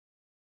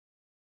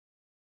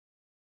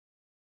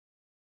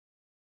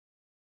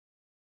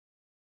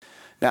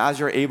Now, as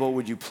you're able,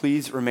 would you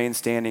please remain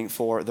standing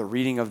for the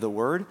reading of the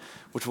word,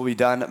 which will be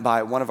done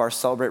by one of our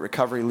Celebrate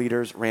Recovery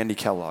leaders, Randy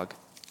Kellogg.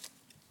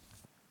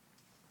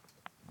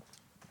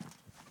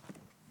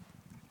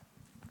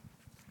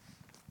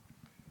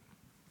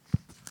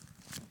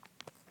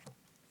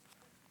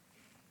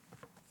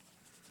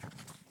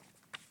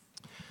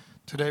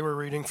 Today we're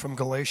reading from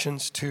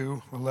Galatians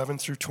 2:11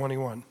 through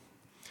 21.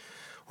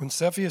 When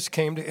Cephas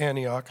came to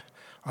Antioch,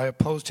 I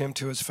opposed him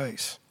to his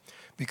face,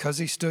 because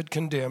he stood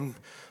condemned,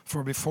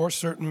 for before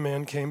certain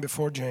men came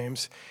before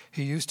James,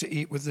 he used to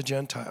eat with the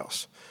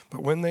Gentiles.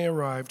 But when they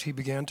arrived, he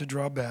began to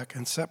draw back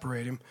and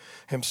separate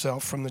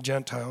himself from the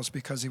Gentiles,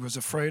 because he was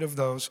afraid of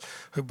those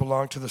who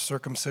belonged to the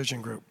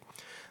circumcision group.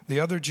 The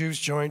other Jews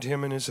joined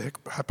him in his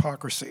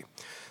hypocrisy,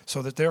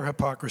 so by their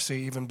hypocrisy,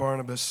 even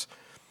Barnabas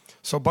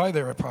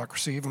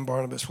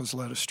was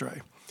led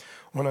astray.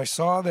 When I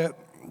saw that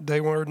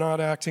they were not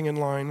acting in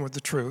line with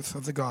the truth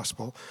of the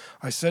gospel,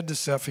 I said to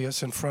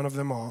Cephas in front of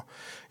them all,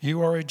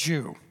 "You are a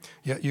Jew,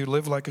 yet you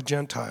live like a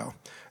Gentile,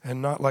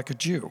 and not like a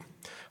Jew.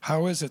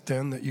 How is it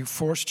then that you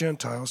force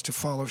Gentiles to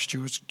follow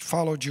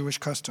Jewish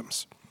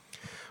customs?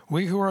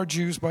 We who are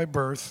Jews by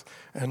birth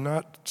are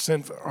not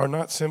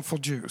sinful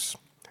Jews,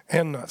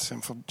 and not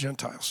sinful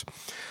Gentiles.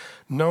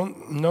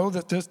 Know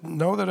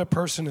that a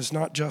person is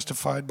not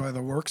justified by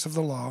the works of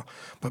the law,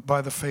 but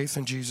by the faith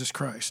in Jesus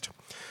Christ.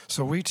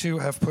 So we too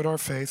have put our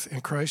faith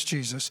in Christ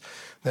Jesus,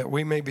 that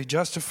we may be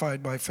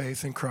justified by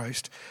faith in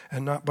Christ,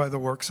 and not by the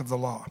works of the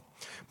law.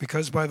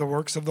 Because by the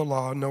works of the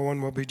law no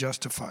one will be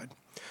justified.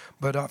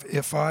 But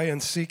if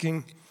in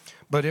seeking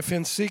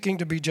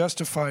to be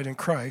justified in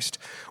Christ,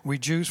 we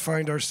Jews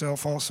find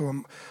ourselves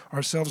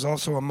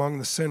also among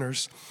the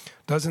sinners,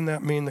 doesn't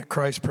that mean that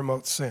Christ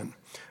promotes sin?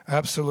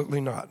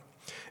 Absolutely not.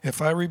 If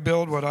I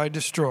rebuild what I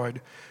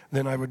destroyed,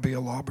 then I would be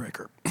a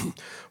lawbreaker.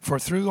 For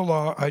through the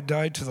law I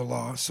died to the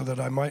law, so that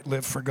I might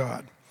live for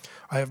God.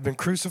 I have been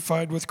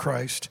crucified with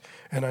Christ,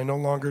 and I no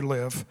longer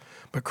live,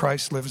 but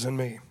Christ lives in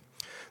me.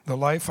 The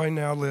life I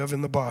now live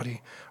in the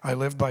body, I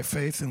live by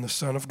faith in the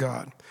Son of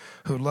God,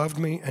 who loved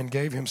me and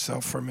gave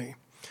himself for me.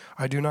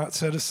 I do not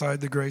set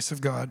aside the grace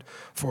of God,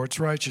 for its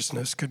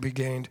righteousness could be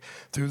gained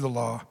through the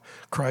law.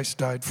 Christ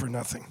died for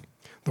nothing.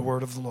 The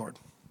word of the Lord.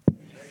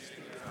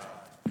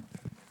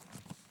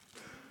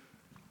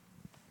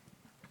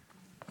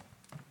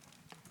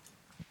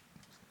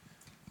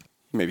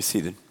 You may be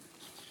seated.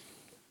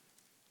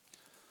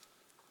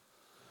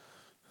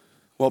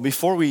 Well,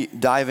 before we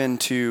dive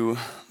into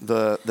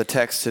the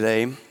text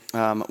today,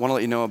 I want to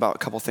let you know about a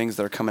couple things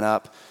that are coming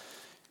up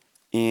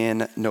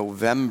in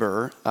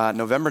November.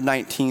 November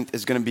 19th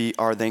is going to be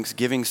our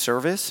Thanksgiving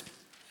service.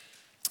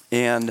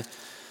 And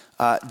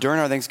during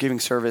our Thanksgiving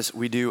service,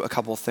 we do a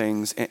couple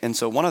things. And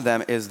so one of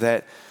them is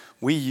that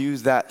we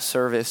use that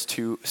service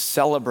to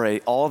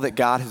celebrate all that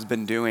God has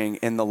been doing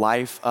in the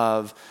life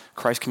of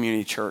Christ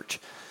Community Church.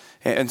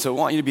 And so I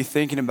want you to be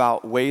thinking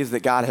about ways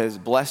that God has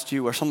blessed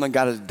you or something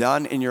God has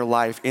done in your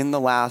life in the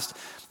last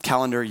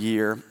calendar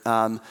year.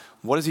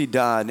 What has he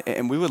done?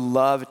 And we would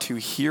love to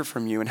hear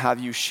from you and have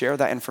you share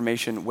that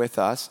information with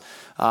us.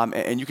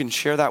 And you can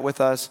share that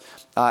with us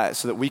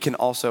so that we can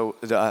also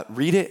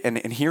read it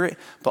and hear it,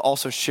 but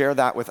also share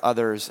that with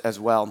others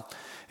as well.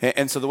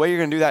 And so the way you're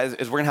going to do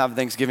that is we're going to have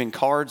Thanksgiving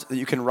cards that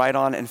you can write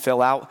on and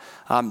fill out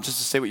just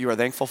to say what you are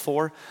thankful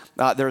for.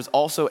 There's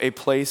also a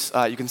place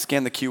you can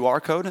scan the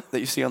QR code that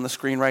you see on the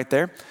screen right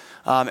there.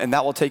 And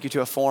that will take you to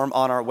a form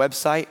on our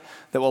website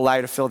that will allow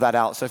you to fill that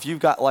out. So if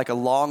you've got like a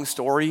long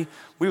story,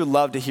 we would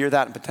love to hear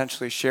that and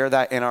potentially share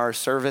that in our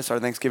service, our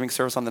Thanksgiving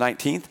service on the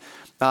 19th.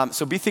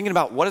 So be thinking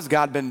about what has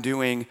God been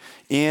doing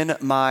in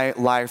my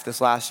life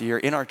this last year,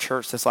 in our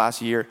church this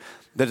last year,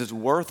 that is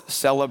worth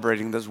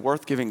celebrating, that is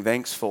worth giving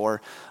thanks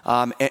for,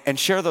 and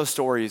share those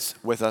stories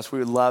with us. We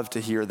would love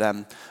to hear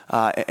them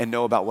and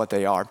know about what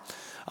they are.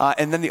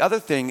 And then the other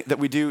thing that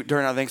we do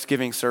during our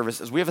Thanksgiving service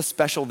is we have a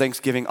special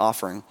Thanksgiving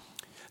offering.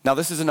 Now,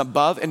 this is an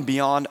above and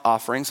beyond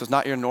offering, so it's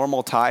not your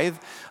normal tithe,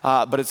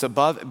 but it's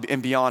above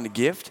and beyond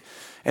gift.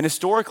 And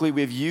historically,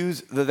 we've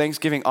used the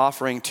Thanksgiving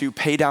offering to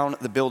pay down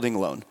the building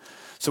loan.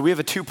 So we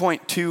have a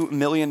 $2.2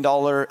 million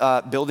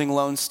building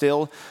loan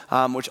still,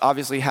 which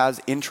obviously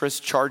has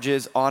interest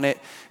charges on it.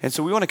 And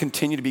so we want to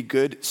continue to be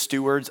good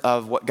stewards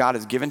of what God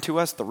has given to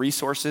us, the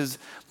resources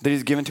that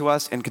he's given to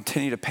us, and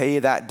continue to pay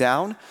that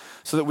down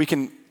so that we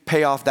can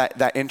pay off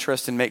that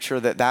interest and make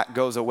sure that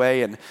goes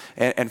away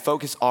and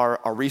focus our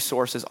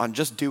resources on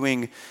just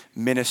doing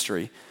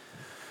ministry.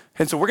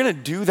 And so we're going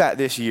to do that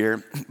this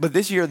year. But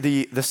this year,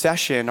 the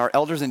session, our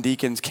elders and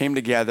deacons came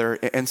together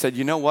and said,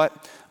 you know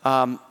what?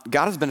 God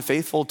has been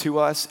faithful to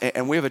us,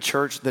 and we have a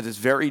church that is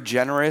very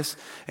generous,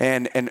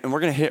 and we're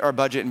going to hit our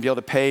budget and be able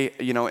to pay,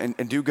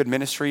 and do good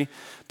ministry.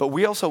 But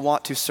we also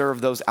want to serve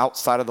those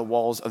outside of the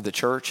walls of the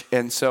church.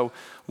 And so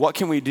what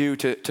can we do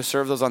to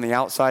serve those on the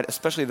outside,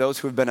 especially those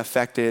who have been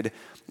affected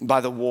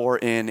by the war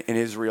in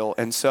Israel?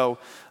 And so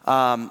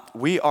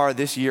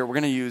this year, we're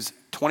going to use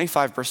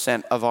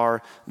 25% of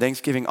our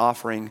Thanksgiving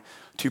offering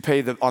to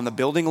pay on the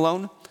building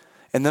loan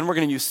And then we're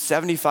going to use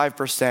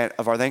 75%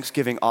 of our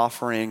Thanksgiving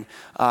offering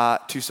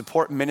to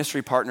support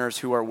ministry partners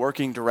who are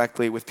working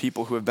directly with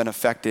people who have been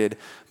affected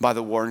by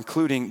the war,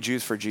 including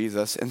Jews for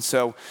Jesus. And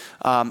so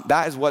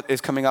that is what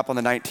is coming up on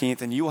the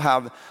 19th. And you will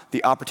have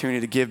the opportunity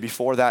to give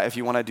before that if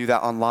you want to do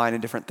that online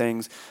and different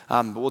things.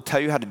 But we'll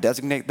tell you how to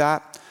designate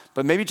that.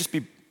 But maybe just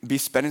be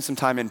spending some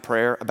time in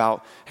prayer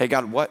about, hey,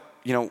 God,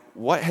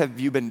 what have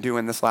you been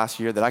doing this last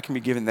year that I can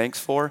be giving thanks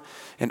for?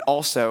 And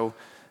also,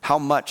 how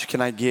much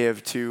can I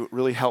give to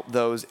really help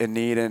those in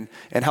need and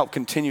help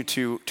continue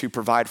to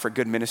provide for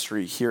good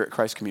ministry here at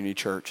Christ Community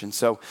Church? And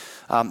so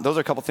those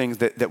are a couple things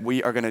that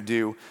we are going to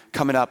do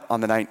coming up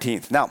on the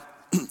 19th. Now,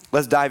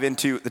 let's dive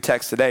into the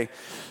text today.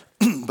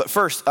 But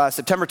first,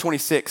 September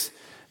 26,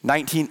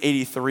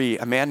 1983,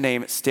 a man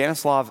named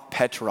Stanislav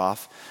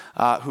Petrov,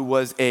 who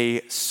was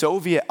a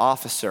Soviet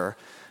officer,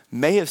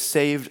 may have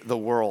saved the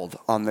world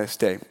on this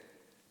day.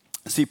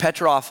 See,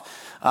 Petrov,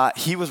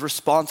 he was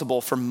responsible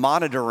for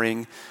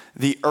monitoring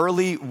the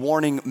early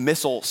warning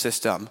missile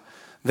system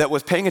that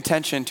was paying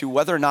attention to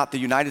whether or not the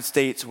United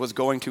States was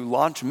going to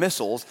launch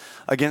missiles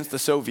against the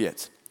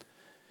Soviets.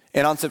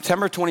 And on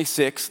September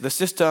 26, the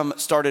system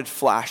started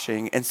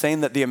flashing and saying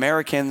that the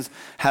Americans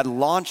had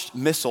launched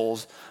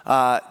missiles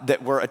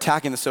that were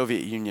attacking the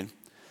Soviet Union.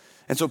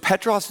 And so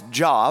Petrov's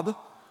job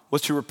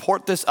was to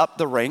report this up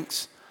the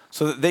ranks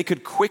so that they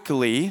could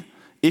quickly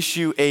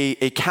issue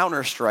a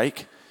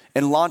counterstrike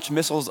and launch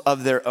missiles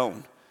of their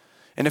own.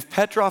 And if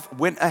Petrov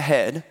went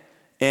ahead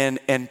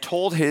and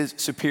told his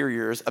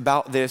superiors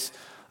about this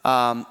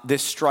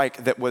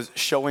strike that was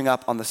showing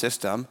up on the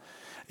system,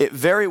 it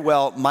very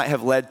well might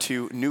have led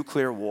to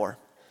nuclear war.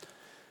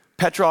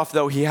 Petrov,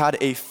 though, he had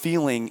a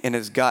feeling in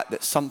his gut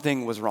that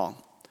something was wrong.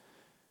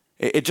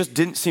 It just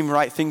didn't seem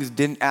right. Things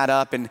didn't add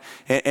up. And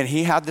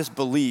he had this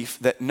belief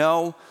that,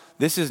 no,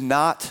 this is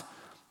not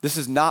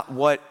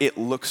what it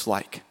looks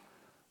like,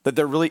 that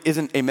there really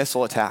isn't a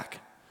missile attack.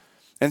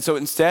 And so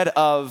instead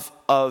of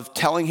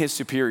telling his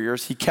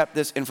superiors, he kept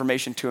this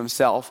information to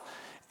himself.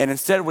 And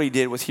instead what he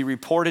did was he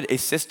reported a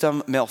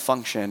system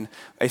malfunction,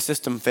 a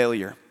system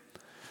failure.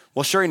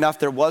 Well, sure enough,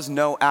 there was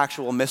no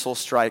actual missile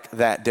strike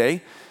that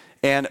day.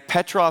 And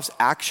Petrov's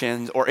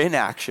actions or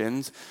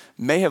inactions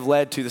may have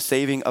led to the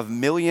saving of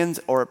millions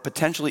or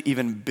potentially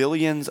even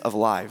billions of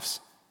lives.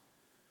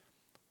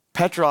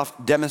 Petrov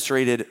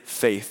demonstrated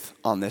faith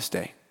on this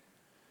day.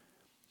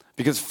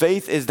 Because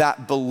faith is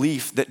that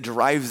belief that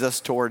drives us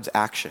towards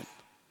action.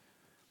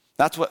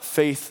 That's what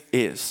faith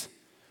is.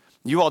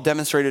 You all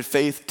demonstrated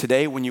faith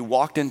today when you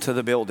walked into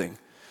the building.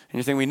 And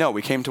you think,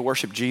 we came to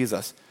worship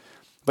Jesus.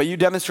 But you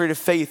demonstrated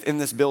faith in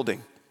this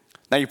building.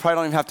 Now, you probably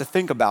don't even have to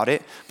think about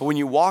it, but when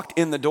you walked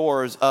in the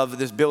doors of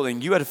this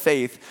building, you had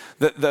faith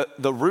that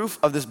the roof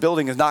of this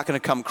building is not going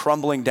to come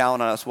crumbling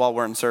down on us while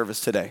we're in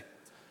service today.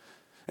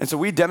 And so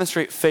we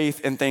demonstrate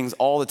faith in things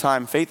all the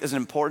time. Faith is an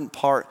important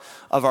part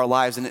of our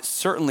lives, and it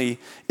certainly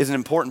is an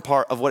important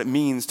part of what it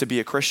means to be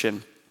a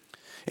Christian.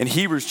 In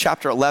Hebrews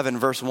chapter 11,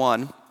 verse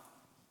 1,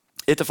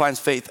 it defines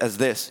faith as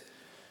this.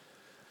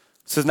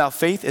 It says, now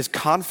faith is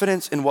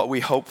confidence in what we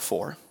hope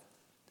for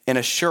and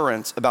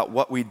assurance about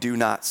what we do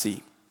not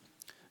see.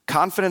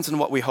 Confidence in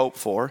what we hope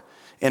for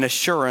and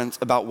assurance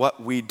about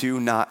what we do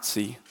not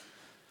see.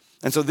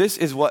 And so this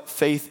is what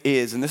faith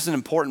is, and this is an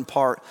important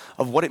part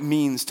of what it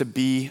means to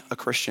be a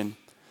Christian.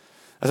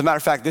 As a matter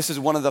of fact, this is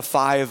one of the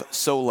 5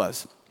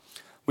 solas.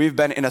 We've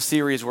been in a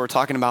series where we're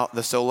talking about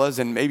the solas,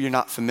 and maybe you're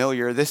not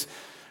familiar. This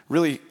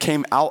really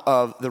came out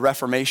of the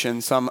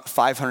Reformation some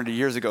 500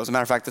 years ago. As a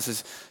matter of fact, this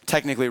is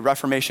technically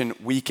Reformation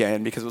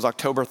weekend because it was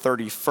October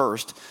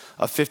 31st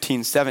of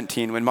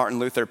 1517 when Martin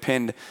Luther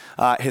penned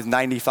his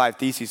 95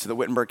 Theses to the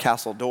Wittenberg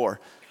Castle door.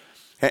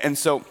 And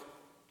so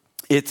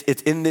it's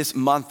in this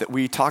month that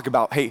we talk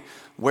about, hey,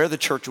 where the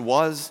church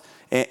was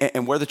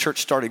and where the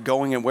church started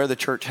going and where the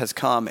church has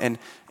come. And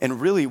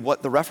really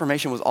what the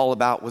Reformation was all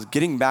about was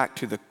getting back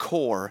to the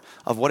core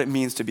of what it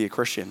means to be a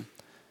Christian.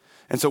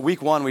 And so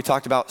week 1, we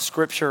talked about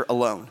Scripture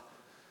alone,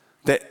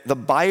 that the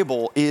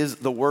Bible is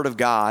the Word of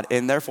God,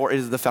 and therefore it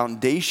is the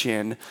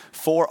foundation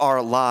for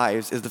our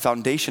lives, is the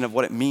foundation of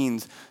what it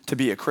means to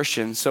be a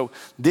Christian. So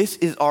this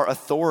is our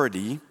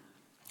authority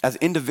as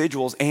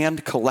individuals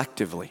and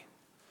collectively.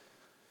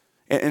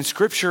 And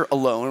Scripture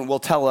alone will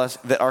tell us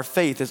that our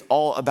faith is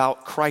all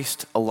about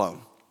Christ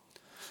alone.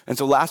 And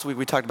so last week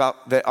we talked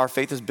about that our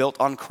faith is built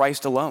on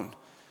Christ alone.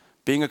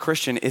 Being a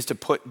Christian is to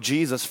put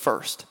Jesus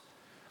first.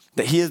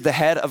 That he is the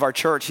head of our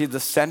church. He is the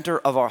center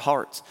of our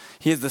hearts.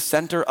 He is the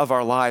center of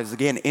our lives,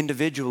 again,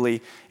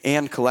 individually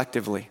and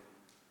collectively.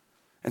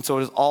 And so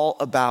it is all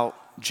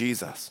about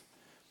Jesus.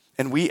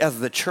 And we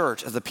as the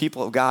church, as the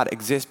people of God,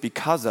 exist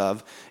because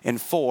of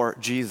and for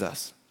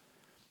Jesus.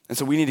 And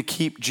so we need to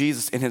keep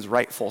Jesus in his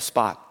rightful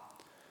spot.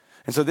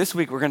 And so this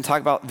week we're going to talk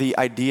about the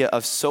idea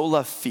of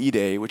sola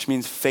fide, which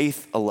means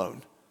faith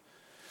alone.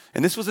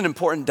 And this was an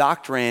important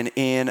doctrine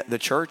in the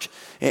church.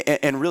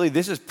 And really,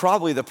 this is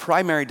probably the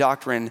primary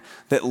doctrine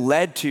that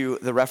led to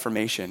the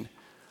Reformation.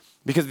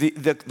 Because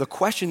the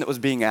question that was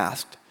being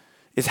asked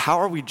is, how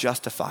are we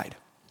justified?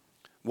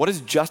 What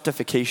is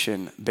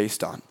justification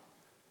based on?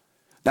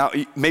 Now,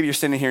 maybe you're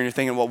sitting here and you're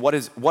thinking, well,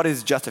 what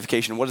is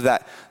justification? What does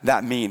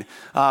that mean?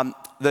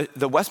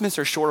 The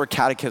Westminster Shorter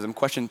Catechism,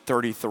 question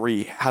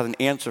 33, has an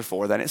answer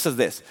for that. And it says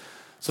this.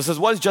 So it says,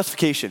 what is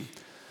justification?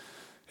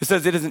 It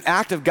says, it is an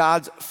act of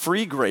God's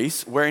free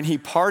grace wherein he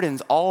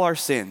pardons all our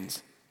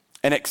sins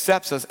and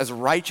accepts us as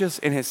righteous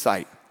in his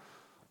sight,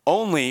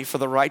 only for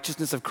the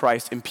righteousness of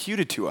Christ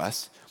imputed to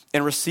us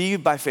and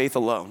received by faith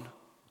alone.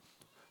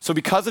 So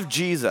because of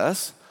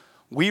Jesus,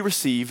 we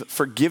receive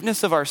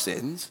forgiveness of our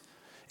sins,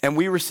 and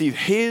we receive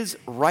his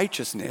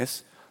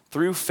righteousness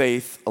through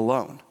faith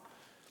alone.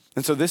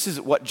 And so this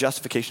is what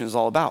justification is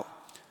all about.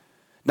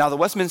 Now, the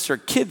Westminster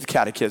Kids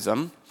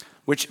Catechism,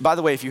 which, by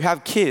the way, if you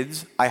have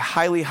kids, I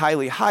highly,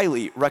 highly,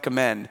 highly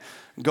recommend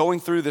going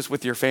through this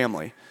with your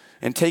family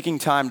and taking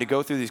time to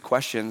go through these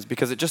questions,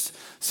 because it just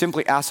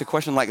simply asks a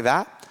question like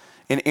that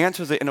and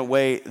answers it in a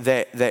way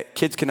that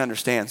kids can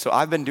understand. So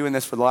I've been doing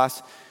this for the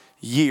last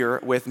year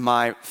with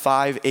my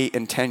 5, 8,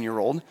 and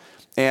 10-year-old,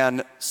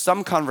 and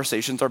some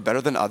conversations are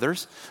better than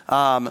others.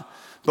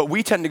 But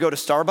we tend to go to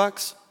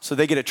Starbucks, so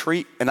they get a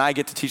treat, and I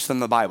get to teach them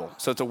the Bible.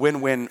 So it's a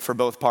win-win for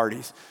both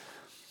parties.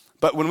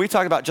 But when we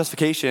talk about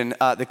justification,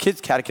 the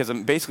Kids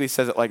Catechism basically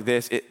says it like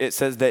this. It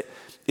says that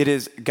it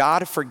is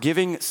God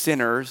forgiving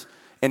sinners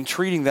and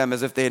treating them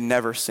as if they had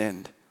never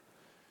sinned.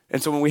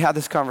 And so when we had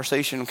this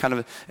conversation, kind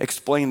of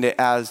explained it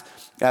as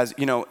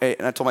you know,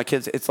 and I told my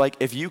kids, it's like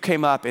if you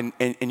came up and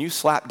you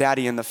slapped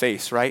daddy in the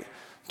face, right?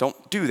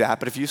 Don't do that,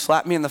 but if you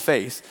slapped me in the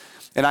face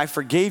and I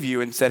forgave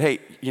you and said, hey,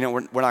 you know,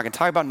 we're not gonna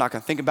talk about it, not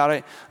gonna think about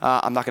it,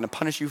 I'm not gonna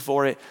punish you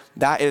for it,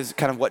 that is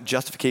kind of what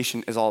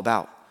justification is all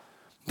about.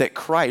 That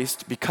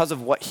Christ, because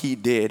of what he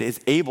did,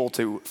 is able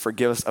to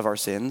forgive us of our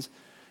sins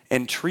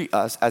and treat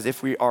us as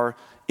if we are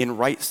in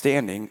right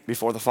standing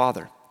before the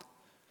Father.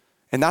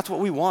 And that's what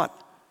we want.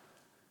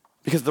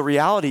 Because the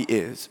reality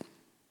is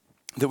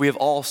that we have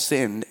all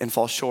sinned and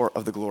fall short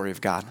of the glory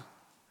of God.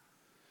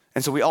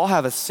 And so we all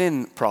have a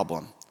sin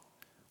problem.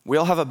 We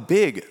all have a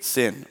big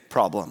sin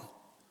problem.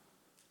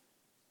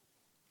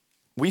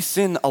 We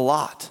sin a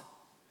lot.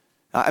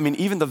 I mean,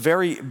 even the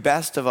very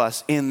best of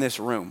us in this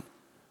room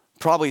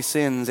probably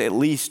sins at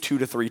least 2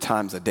 to 3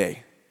 times a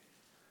day.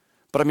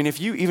 But I mean,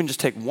 if you even just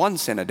take one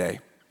sin a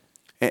day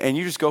and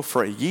you just go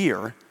for a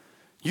year,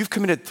 you've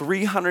committed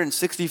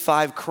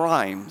 365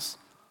 crimes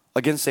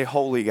against a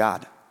holy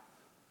God.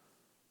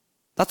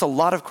 That's a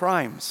lot of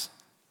crimes,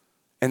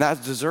 and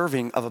that's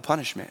deserving of a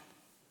punishment.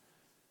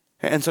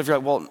 And so if you're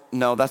like, well,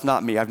 no, that's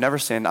not me. I've never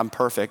sinned. I'm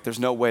perfect. There's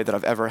no way that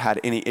I've ever had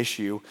any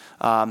issue.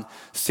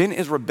 Sin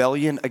is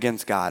rebellion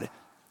against God.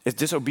 It's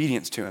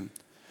disobedience to him.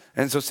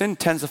 And so sin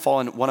tends to fall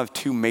in one of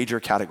 2 major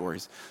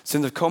categories: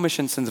 sins of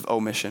commission, sins of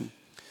omission.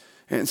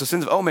 And so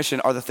sins of omission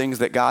are the things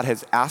that God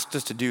has asked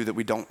us to do that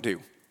we don't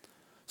do.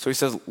 So he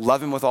says,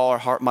 love him with all our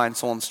heart, mind,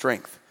 soul, and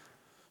strength.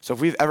 So if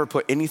we've ever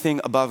put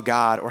anything above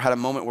God or had a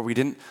moment where we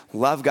didn't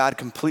love God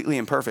completely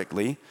and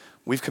perfectly,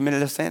 we've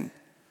committed a sin.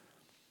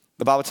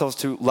 The Bible tells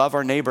us to love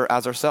our neighbor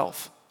as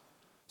ourselves.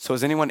 So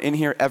has anyone in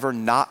here ever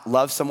not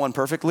loved someone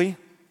perfectly?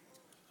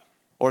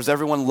 Or has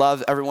everyone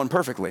loved everyone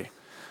perfectly?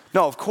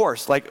 No, of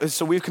course.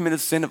 So we've committed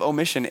sin of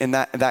omission in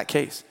that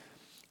case.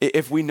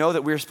 If we know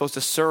that we're supposed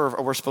to serve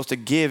or we're supposed to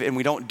give and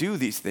we don't do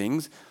these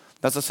things,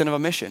 that's a sin of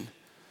omission.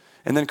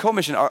 And then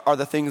commission are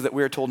the things that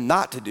we are told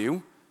not to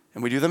do,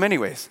 and we do them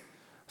anyways.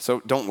 So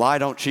don't lie,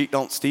 don't cheat,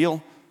 don't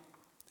steal.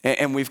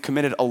 And we've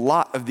committed a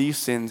lot of these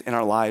sins in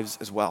our lives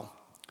as well.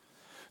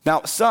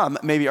 Now, some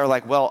maybe are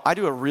like, well, I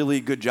do a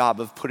really good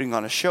job of putting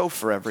on a show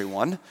for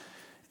everyone,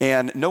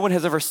 and no one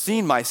has ever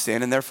seen my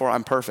sin, and therefore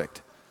I'm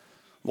perfect.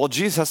 Well,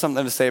 Jesus has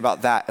something to say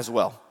about that as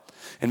well.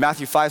 In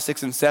Matthew 5,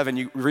 6, and 7,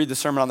 you read the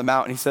Sermon on the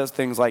Mount, and he says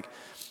things like,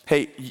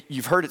 hey,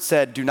 you've heard it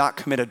said, do not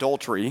commit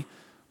adultery.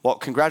 Well,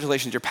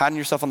 congratulations, you're patting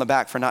yourself on the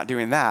back for not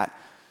doing that.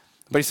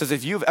 But he says,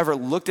 if you've ever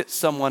looked at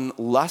someone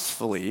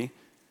lustfully,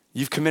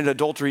 you've committed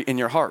adultery in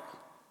your heart.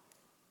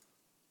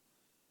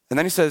 And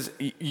then he says,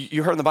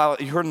 you heard in the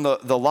Bible, you heard in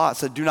the law, it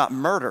said, do not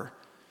murder.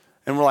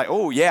 And we're like,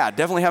 oh yeah,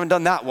 definitely haven't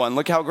done that one.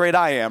 Look how great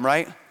I am,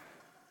 right? And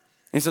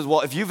he says,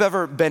 well, if you've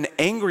ever been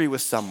angry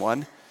with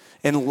someone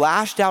and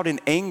lashed out in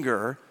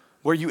anger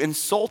where you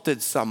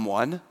insulted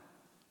someone,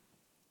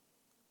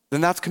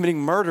 then that's committing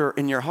murder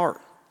in your heart.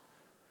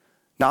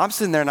 Now I'm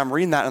sitting there and I'm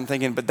reading that and I'm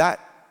thinking, but that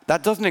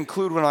doesn't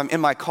include when I'm in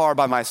my car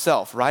by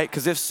myself, right?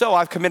 Because if so,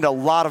 I've committed a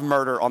lot of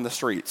murder on the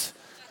streets.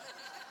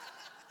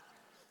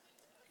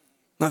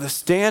 Now, the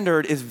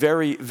standard is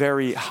very,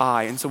 very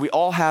high. And so we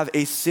all have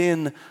a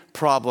sin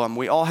problem.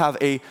 We all have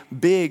a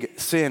big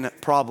sin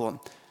problem.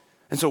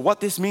 And so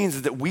what this means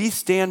is that we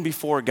stand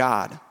before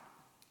God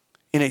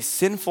in a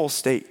sinful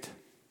state,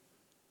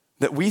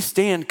 that we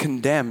stand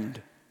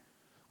condemned.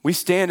 We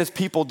stand as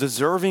people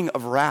deserving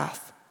of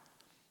wrath,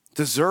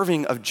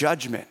 deserving of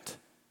judgment.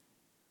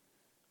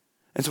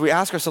 And so we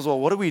ask ourselves, well,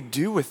 what do we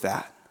do with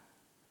that?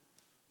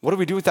 What do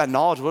we do with that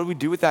knowledge? What do we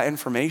do with that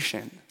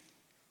information?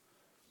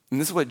 And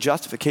this is what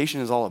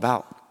justification is all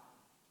about.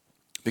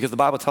 Because the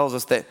Bible tells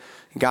us that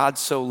God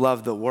so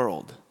loved the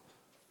world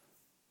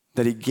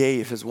that he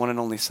gave his one and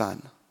only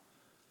Son,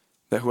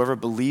 that whoever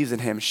believes in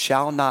him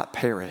shall not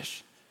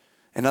perish.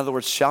 In other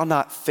words, shall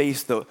not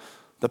face the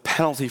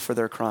penalty for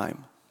their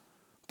crime,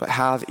 but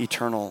have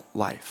eternal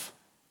life.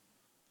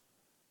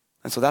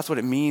 And so that's what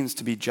it means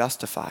to be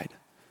justified.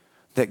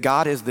 That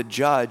God is the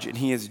judge and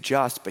he is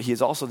just, but he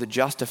is also the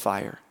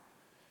justifier.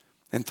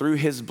 And through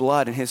his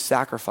blood and his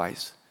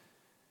sacrifice,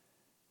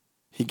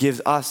 he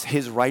gives us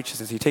his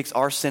righteousness. He takes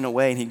our sin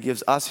away and he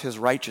gives us his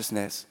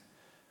righteousness.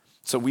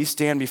 So we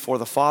stand before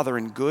the Father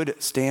in good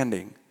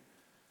standing,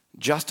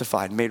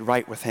 justified, made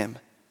right with him.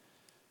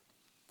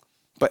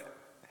 But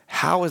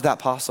how is that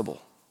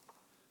possible?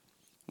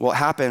 Well, it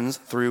happens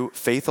through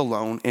faith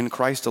alone, in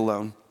Christ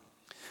alone.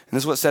 And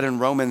this is what's said in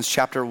Romans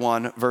chapter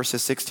 1,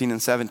 verses 16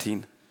 and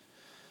 17.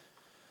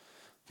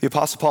 The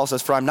Apostle Paul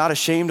says, "For I'm not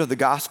ashamed of the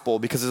gospel,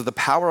 because it is the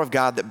power of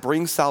God that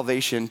brings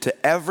salvation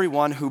to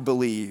everyone who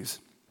believes,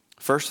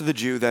 first to the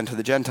Jew, then to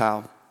the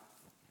Gentile.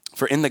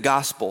 For in the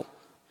gospel,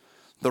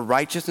 the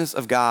righteousness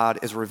of God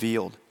is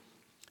revealed,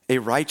 a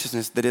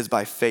righteousness that is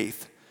by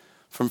faith,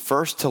 from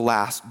first to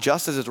last,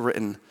 just as it's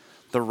written,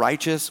 the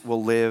righteous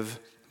will live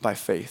by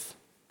faith."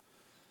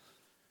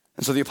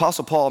 And so the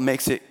Apostle Paul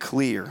makes it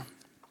clear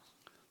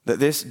that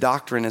this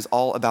doctrine is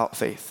all about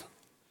faith.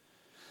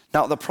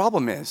 Now, the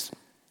problem is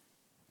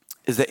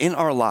that in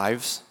our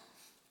lives,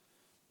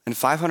 and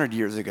 500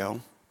 years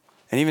ago,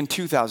 and even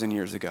 2,000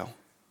 years ago,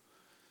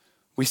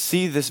 we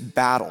see this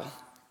battle,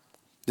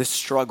 this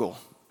struggle,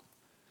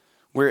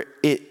 where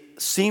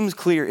it seems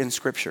clear in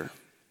Scripture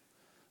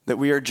that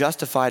we are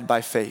justified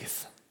by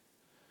faith.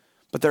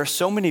 But there are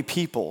so many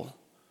people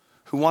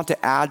who want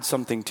to add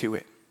something to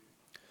it.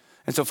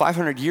 And so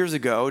 500 years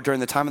ago, during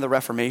the time of the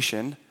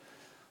Reformation,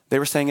 they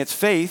were saying it's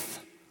faith.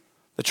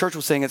 The church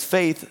was saying it's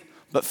faith,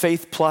 but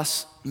faith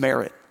plus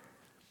merit.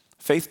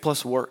 Faith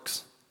plus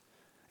works.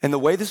 And the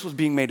way this was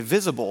being made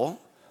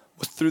visible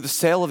was through the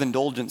sale of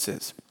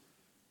indulgences.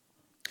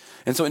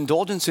 And so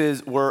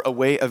indulgences were a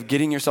way of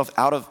getting yourself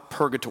out of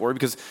purgatory,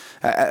 because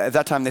at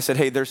that time they said,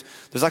 hey, there's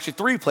actually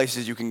three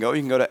places you can go.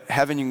 You can go to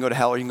heaven, you can go to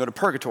hell, or you can go to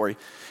purgatory.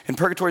 And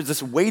purgatory is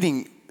this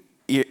waiting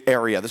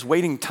area, this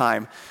waiting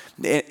time.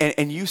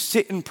 And you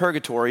sit in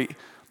purgatory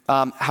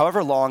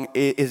however long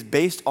it is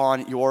based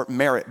on your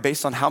merit,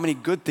 based on how many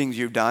good things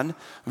you've done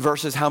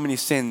versus how many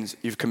sins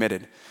you've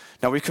committed.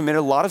 Now, we've committed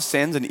a lot of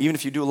sins, and even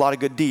if you do a lot of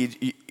good deeds,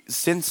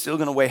 sin's still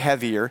going to weigh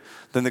heavier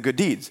than the good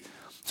deeds.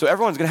 So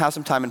everyone's going to have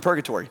some time in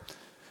purgatory.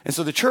 And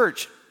so the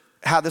church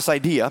had this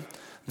idea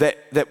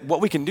that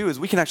what we can do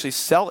is we can actually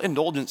sell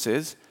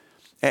indulgences,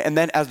 and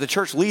then as the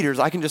church leaders,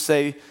 I can just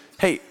say,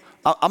 hey,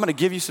 I'm going to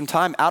give you some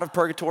time out of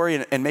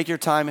purgatory and make your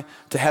time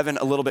to heaven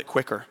a little bit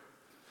quicker.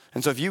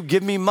 And so if you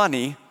give me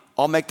money,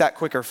 I'll make that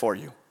quicker for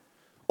you.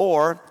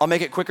 Or I'll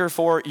make it quicker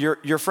for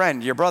your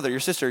friend, your brother,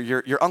 your sister,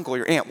 your uncle,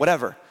 your aunt,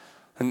 whatever.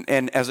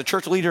 And as a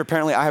church leader,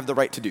 apparently I have the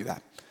right to do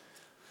that.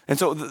 And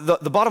so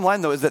the bottom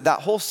line, though, is that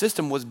whole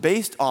system was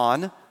based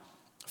on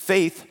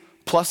faith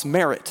plus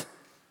merit.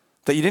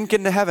 That you didn't get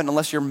into heaven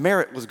unless your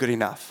merit was good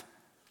enough.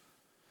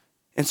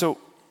 And so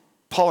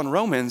Paul in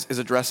Romans is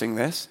addressing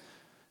this.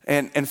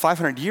 And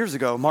 500 years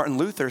ago, Martin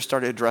Luther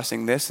started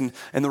addressing this, and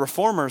the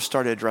Reformers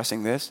started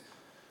addressing this.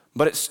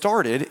 But it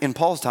started in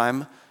Paul's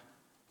time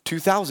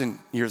 2,000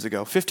 years ago,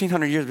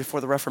 1,500 years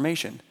before the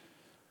Reformation.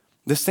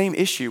 The same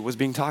issue was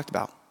being talked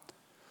about.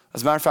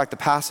 As a matter of fact, the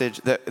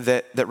passage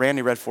that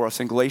Randy read for us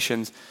in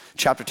Galatians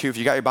chapter 2, if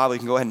you got your Bible, you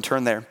can go ahead and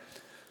turn there.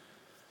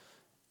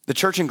 The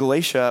church in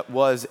Galatia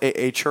was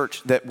a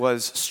church that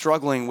was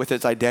struggling with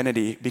its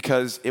identity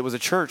because it was a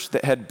church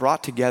that had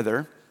brought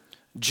together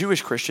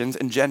Jewish Christians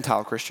and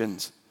Gentile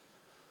Christians.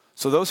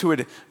 So those who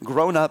had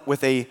grown up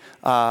with a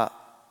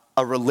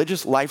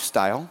religious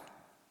lifestyle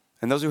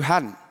and those who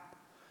hadn't.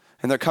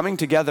 And they're coming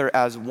together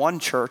as one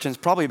church, and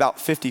it's probably about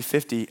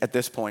 50-50 at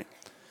this point.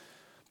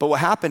 But what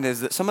happened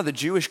is that some of the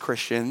Jewish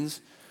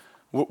Christians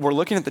were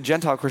looking at the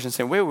Gentile Christians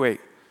saying,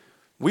 wait,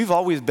 we've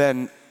always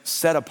been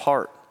set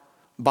apart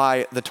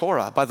by the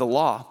Torah, by the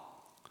law,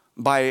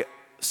 by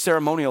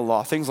ceremonial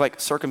law, things like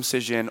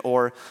circumcision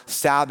or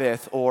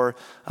Sabbath or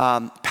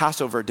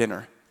Passover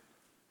dinner.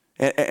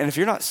 And if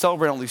you're not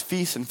celebrating all these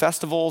feasts and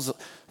festivals,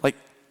 like,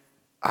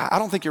 I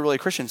don't think you're really a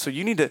Christian. So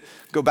you need to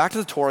go back to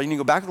the Torah, you need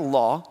to go back to the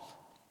law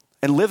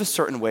and live a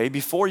certain way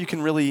before you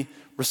can really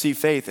receive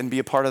faith and be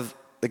a part of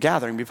the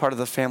gathering, be part of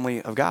the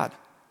family of God.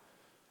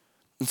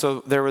 And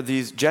so there were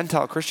these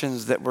Gentile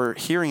Christians that were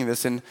hearing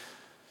this and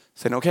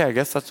saying, okay, I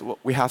guess that's what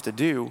we have to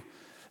do.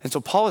 And so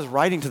Paul is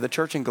writing to the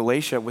church in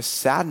Galatia with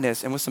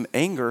sadness and with some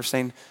anger,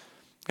 saying,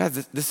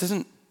 guys, this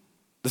isn't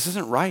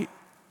right.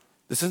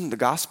 This isn't the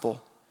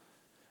gospel.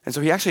 And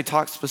so he actually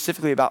talks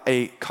specifically about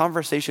a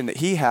conversation that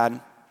he had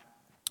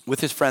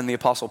with his friend, the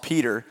Apostle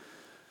Peter,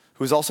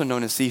 who is also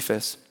known as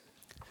Cephas.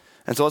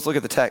 And so let's look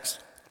at the text.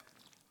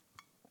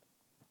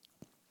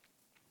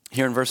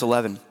 Here in verse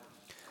 11, it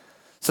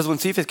says, when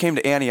Cephas came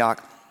to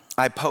Antioch,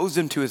 I opposed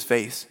him to his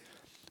face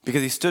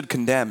because he stood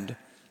condemned.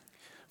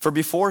 For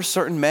before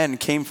certain men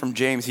came from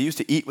James, he used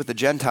to eat with the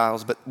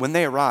Gentiles, but when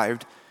they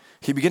arrived,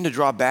 he began to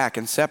draw back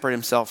and separate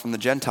himself from the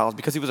Gentiles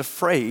because he was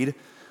afraid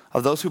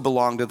of those who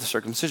belonged to the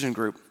circumcision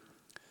group.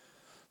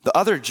 The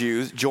other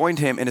Jews joined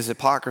him in his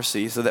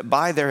hypocrisy, so that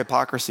by their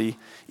hypocrisy,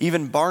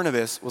 even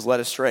Barnabas was led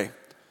astray.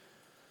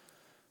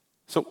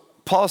 So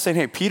Paul is saying,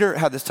 hey, Peter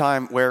had this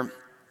time where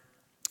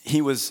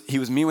he was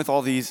meeting with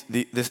all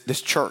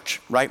this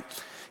church, right?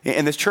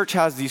 And this church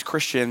has these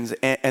Christians,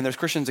 and there's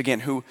Christians,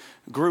 again, who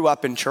grew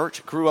up in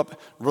church, grew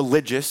up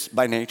religious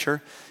by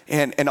nature,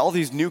 and all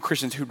these new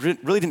Christians who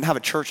really didn't have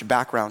a church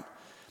background.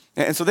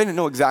 And so they didn't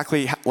know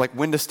exactly like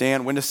when to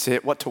stand, when to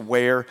sit, what to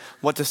wear,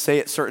 what to say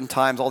at certain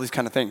times, all these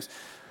kind of things.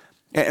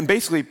 And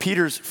basically,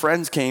 Peter's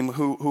friends came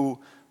who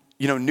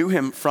knew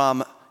him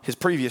from his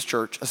previous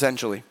church,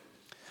 essentially.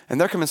 And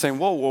they're coming saying,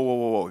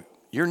 whoa,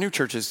 your new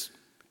church is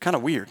kind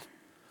of weird.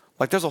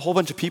 Like there's a whole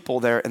bunch of people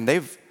there, and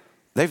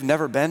they've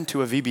never been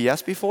to a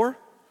VBS before.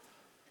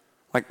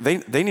 Like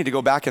they need to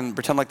go back and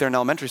pretend like they're in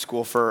elementary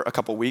school for a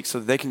couple weeks so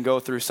that they can go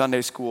through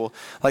Sunday school.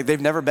 Like they've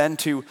never been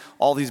to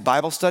all these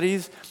Bible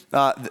studies.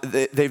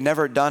 They've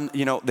never done,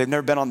 they've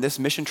never been on this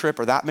mission trip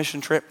or that mission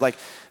trip. Like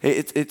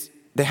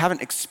they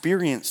haven't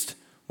experienced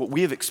what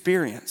we have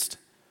experienced.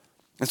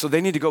 And so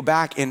they need to go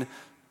back and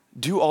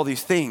do all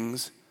these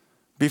things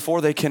before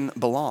they can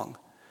belong.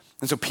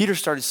 And so Peter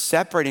started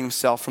separating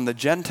himself from the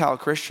Gentile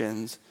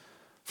Christians,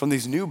 from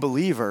these new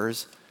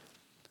believers,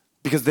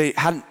 because they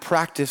hadn't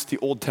practiced the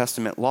Old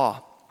Testament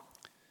law.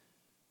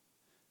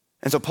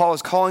 And so Paul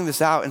is calling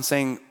this out and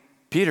saying,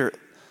 Peter,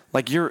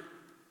 like you're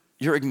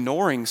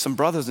ignoring some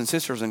brothers and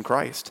sisters in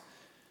Christ.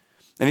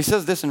 And he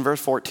says this in verse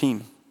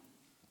 14.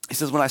 He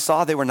says, when I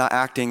saw they were not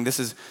acting, this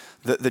is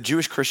the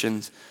Jewish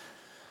Christians,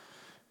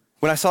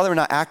 when I saw they were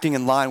not acting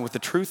in line with the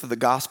truth of the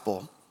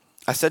gospel,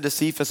 I said to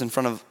Cephas in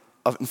front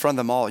of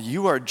them all,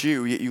 you are a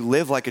Jew, yet you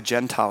live like a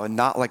Gentile and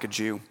not like a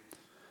Jew.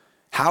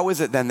 How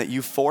is it then that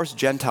you force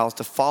Gentiles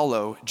to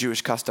follow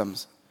Jewish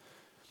customs?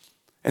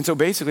 And so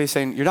basically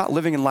saying you're not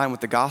living in line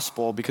with the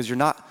gospel because you're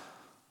not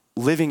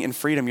living in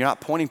freedom. You're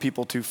not pointing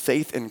people to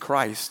faith in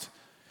Christ,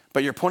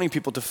 but you're pointing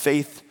people to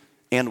faith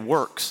and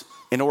works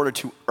in order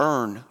to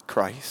earn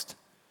Christ.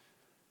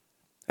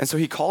 And so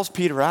he calls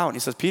Peter out and he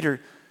says, Peter,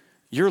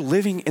 you're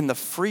living in the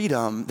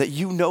freedom that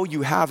you know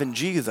you have in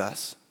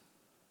Jesus,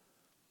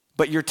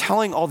 but you're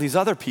telling all these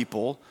other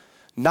people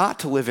not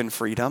to live in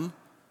freedom,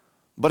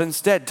 but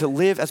instead to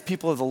live as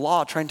people of the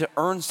law, trying to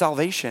earn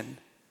salvation.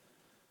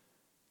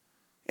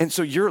 And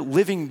so you're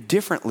living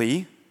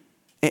differently,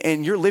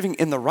 and you're living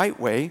in the right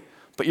way,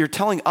 but you're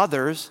telling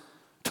others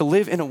to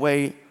live in a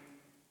way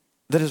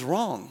that is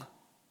wrong.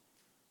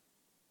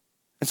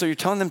 And so you're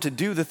telling them to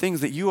do the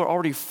things that you are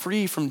already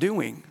free from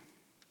doing.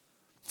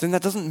 Then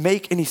that doesn't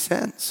make any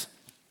sense.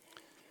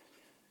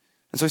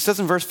 And so he says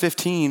in verse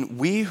 15,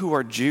 we who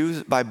are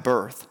Jews by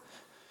birth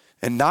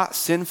and not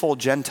sinful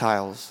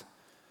Gentiles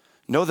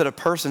know that a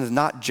person is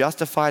not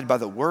justified by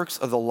the works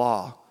of the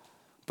law,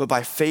 but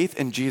by faith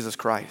in Jesus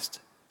Christ.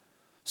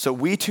 So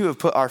we too have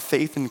put our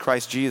faith in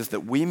Christ Jesus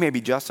that we may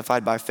be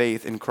justified by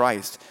faith in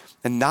Christ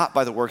and not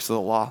by the works of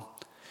the law.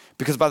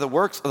 Because by the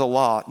works of the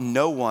law,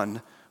 no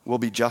one will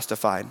be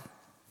justified.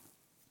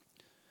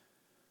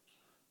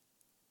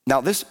 Now,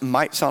 this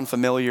might sound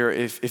familiar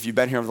if you've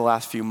been here over the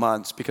last few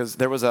months, because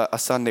there was a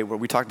Sunday where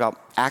we talked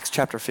about Acts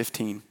chapter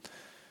 15.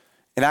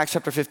 And Acts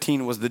chapter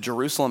 15 was the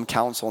Jerusalem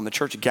council, and the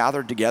church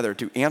gathered together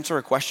to answer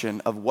a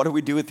question of what do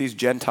we do with these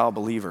Gentile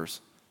believers?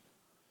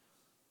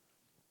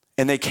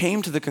 And they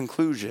came to the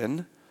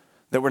conclusion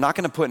that we're not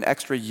going to put an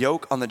extra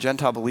yoke on the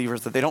Gentile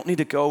believers, that they don't need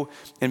to go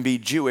and be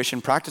Jewish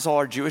and practice all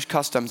our Jewish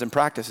customs and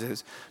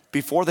practices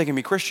before they can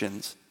be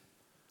Christians.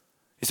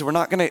 He said, we're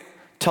not going to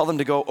tell them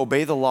to go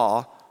obey the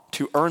law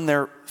to earn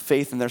their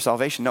faith and their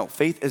salvation. No,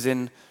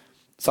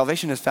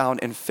 salvation is found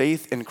in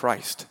faith in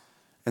Christ.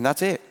 And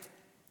that's it.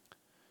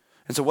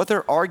 And so what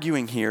they're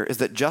arguing here is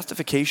that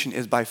justification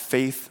is by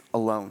faith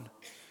alone.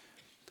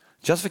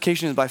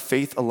 Justification is by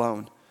faith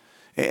alone.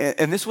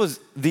 And this was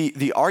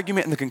the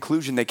argument and the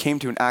conclusion they came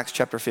to in Acts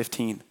chapter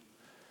 15.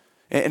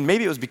 And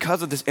maybe it was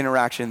because of this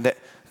interaction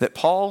that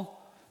Paul,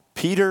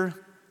 Peter,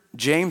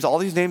 James, all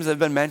these names that have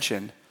been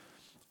mentioned,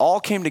 all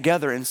came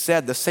together and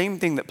said the same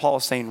thing that Paul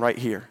is saying right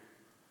here.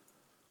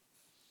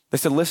 They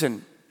said,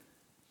 listen,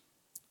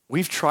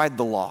 we've tried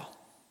the law,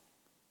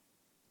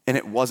 and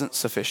it wasn't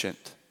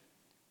sufficient.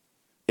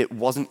 It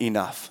wasn't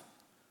enough.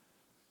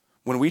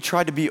 When we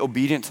tried to be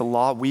obedient to the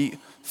law, we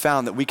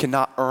found that we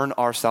cannot earn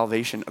our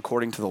salvation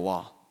according to the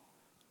law.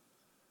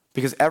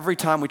 Because every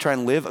time we try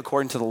and live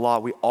according to the law,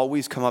 we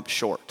always come up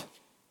short.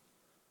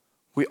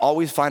 We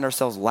always find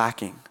ourselves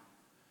lacking.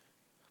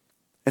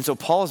 And so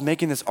Paul is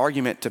making this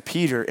argument to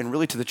Peter and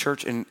really to the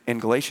church in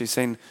Galatia,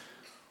 saying,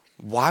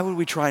 why would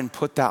we try and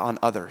put that on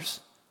others?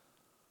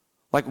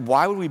 Like,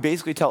 why would we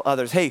basically tell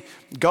others, hey,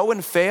 go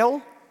and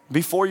fail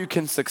before you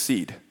can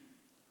succeed?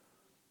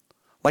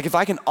 Like, if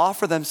I can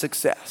offer them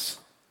success,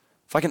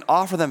 if I can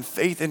offer them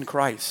faith in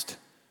Christ,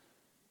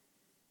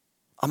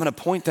 I'm going to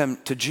point them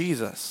to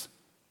Jesus,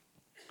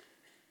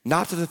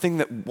 not to the thing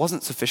that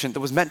wasn't sufficient, that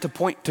was meant to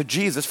point to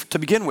Jesus to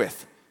begin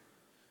with.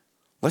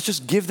 Let's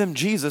just give them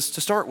Jesus to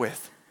start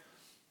with.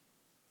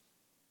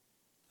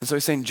 And so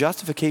he's saying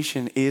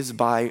justification is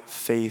by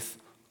faith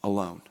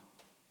alone.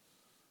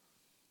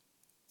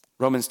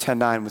 Romans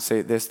 10:9 would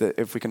say this, that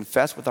if we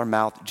confess with our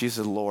mouth Jesus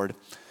is Lord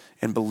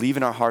and believe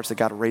in our hearts that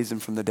God raised him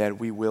from the dead,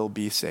 we will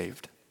be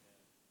saved.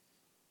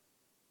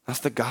 That's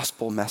the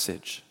gospel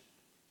message.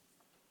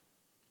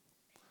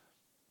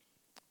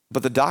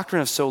 But the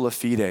doctrine of sola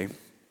fide,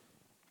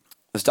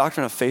 this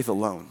doctrine of faith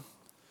alone,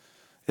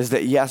 is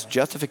that yes,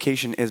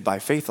 justification is by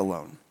faith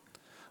alone,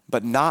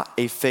 but not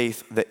a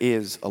faith that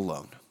is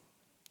alone.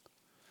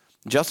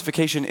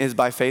 Justification is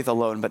by faith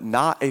alone, but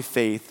not a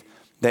faith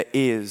that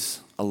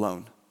is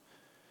alone.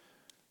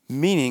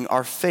 Meaning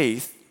our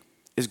faith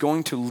is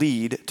going to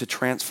lead to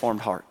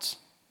transformed hearts.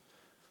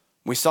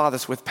 We saw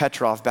this with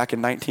Petrov back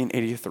in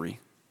 1983,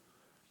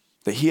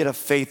 that he had a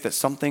faith that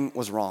something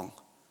was wrong.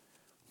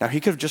 Now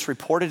he could have just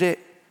reported it,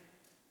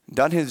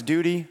 done his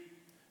duty,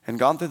 and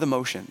gone through the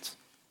motions.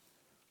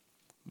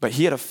 But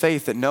he had a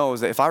faith that knows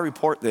that if I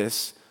report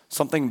this,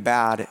 something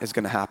bad is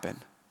going to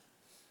happen.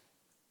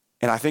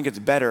 And I think it's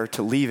better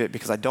to leave it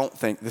because I don't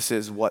think this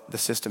is what the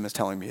system is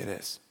telling me it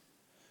is.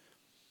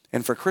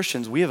 And for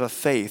Christians, we have a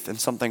faith in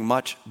something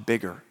much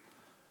bigger.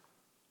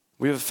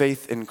 We have a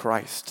faith in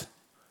Christ.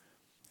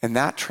 And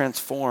that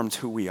transforms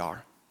who we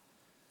are.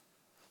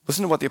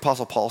 Listen to what the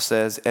Apostle Paul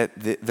says at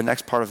the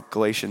next part of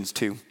Galatians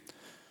 2.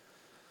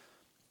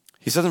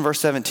 He says in verse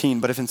 17,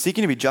 but if in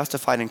seeking to be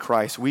justified in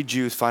Christ, we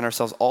Jews find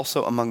ourselves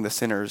also among the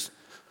sinners,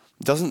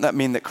 doesn't that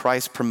mean that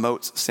Christ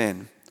promotes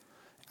sin?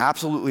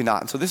 Absolutely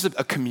not. And so this is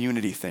a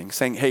community thing,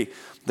 saying, hey,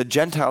 the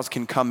Gentiles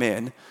can come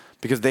in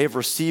because they have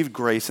received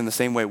grace in the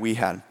same way we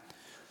had.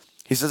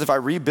 He says, if I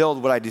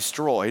rebuild what I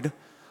destroyed,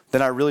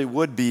 then I really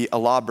would be a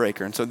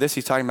lawbreaker. And so this,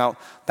 he's talking about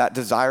that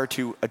desire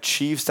to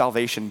achieve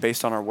salvation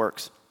based on our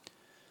works.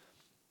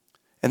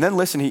 And then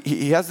listen,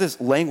 he has this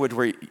language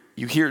where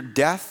you hear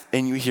death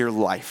and you hear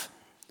life.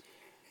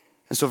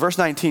 And so verse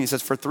 19, he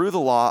says, for through the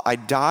law, I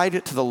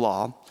died to the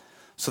law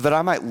so that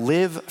I might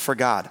live for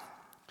God.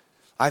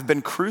 I've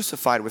been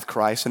crucified with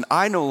Christ, and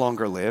I no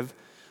longer live,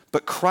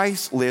 but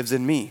Christ lives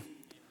in me.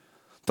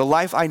 The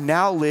life I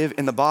now live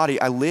in the body,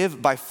 I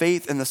live by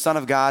faith in the Son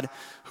of God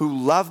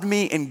who loved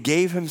me and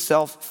gave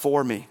himself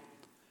for me.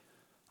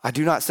 I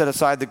do not set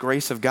aside the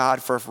grace of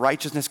God, for if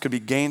righteousness could be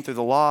gained through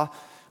the law,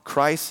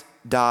 Christ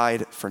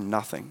died for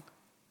nothing.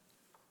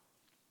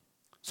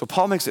 So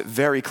Paul makes it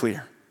very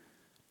clear.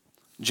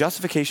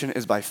 Justification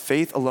is by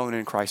faith alone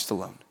in Christ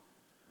alone.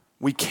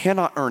 We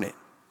cannot earn it.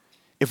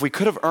 If we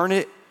could have earned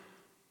it,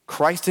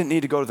 Christ didn't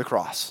need to go to the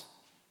cross.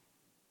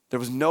 There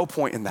was no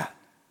point in that.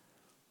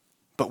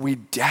 But we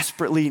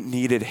desperately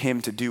needed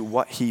him to do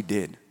what he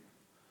did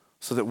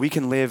so that we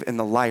can live in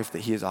the life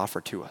that he has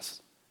offered to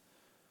us.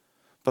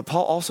 But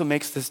Paul also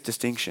makes this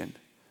distinction.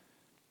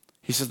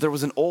 He says there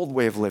was an old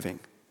way of living,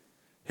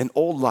 an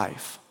old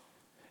life.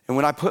 And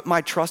when I put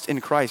my trust in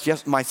Christ,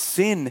 yes, my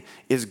sin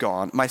is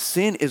gone. My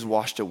sin is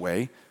washed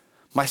away.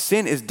 My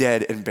sin is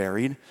dead and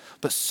buried,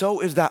 but so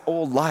is that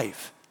old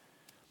life.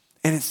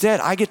 And instead,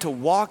 I get to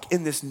walk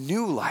in this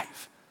new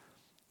life,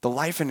 the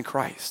life in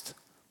Christ,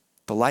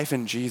 the life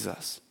in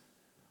Jesus.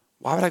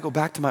 Why would I go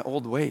back to my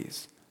old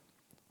ways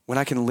when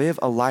I can live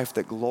a life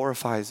that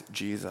glorifies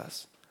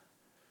Jesus?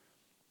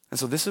 And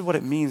so this is what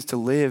it means to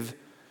live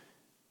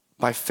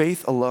by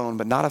faith alone,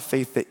 but not a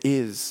faith that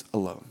is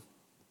alone.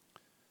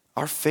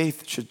 Our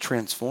faith should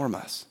transform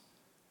us.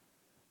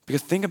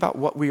 Because think about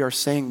what we are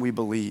saying we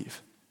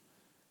believe.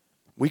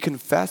 We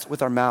confess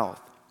with our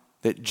mouth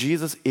that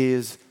Jesus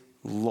is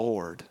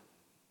Lord.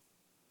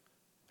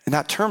 And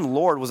that term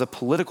Lord was a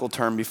political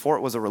term before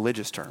it was a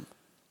religious term.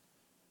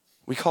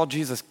 We call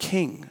Jesus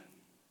King,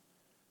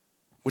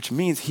 which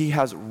means he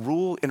has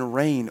rule and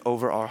reign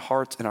over our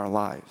hearts and our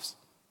lives.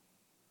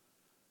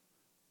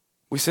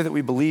 We say that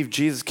we believe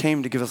Jesus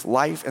came to give us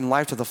life and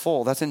life to the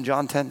full. That's in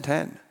John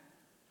 10:10.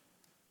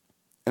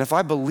 And if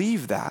I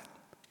believe that,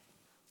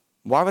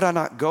 why would I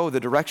not go the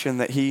direction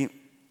that he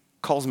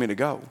calls me to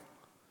go?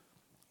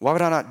 Why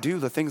would I not do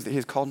the things that he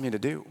has called me to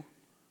do?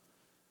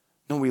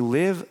 No, we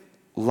live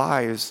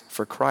lives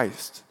for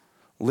Christ,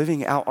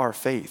 living out our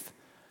faith,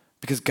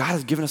 because God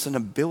has given us an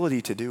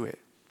ability to do it.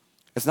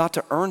 It's not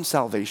to earn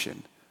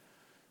salvation,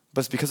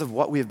 but it's because of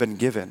what we have been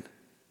given.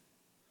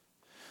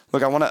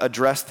 Look, I want to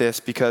address this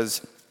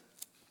because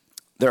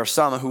there are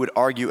some who would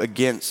argue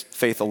against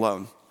faith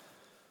alone.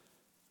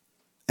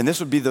 And this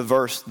would be the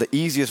verse, the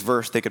easiest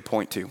verse they could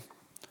point to.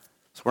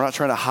 So we're not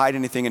trying to hide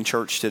anything in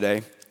church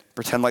today,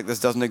 pretend like this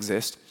doesn't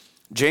exist.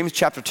 James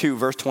chapter 2,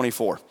 verse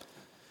 24.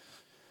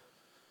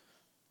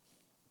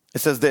 It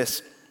says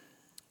this. It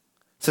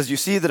says, you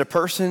see that a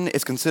person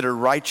is considered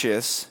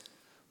righteous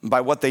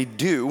by what they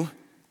do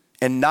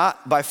and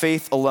not by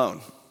faith alone.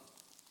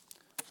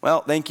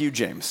 Well, thank you,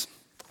 James.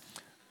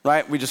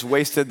 Right? We just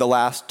wasted the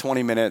last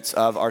 20 minutes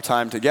of our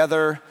time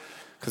together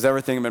because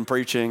everything I've been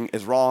preaching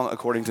is wrong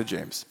according to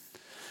James.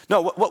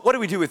 No, what do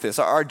we do with this?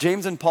 Are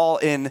James and Paul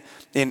in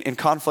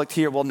conflict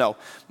here? Well, no.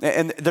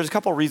 And there's a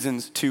couple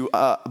reasons to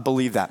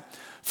believe that.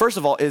 First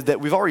of all is that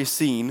we've already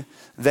seen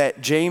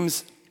that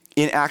James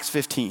in Acts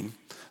 15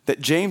 that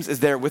James is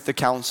there with the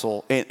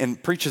council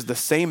and preaches the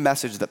same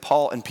message that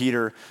Paul and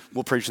Peter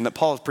will preach and that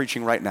Paul is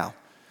preaching right now.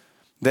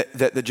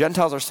 That the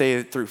Gentiles are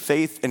saved through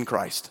faith in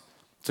Christ.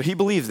 So he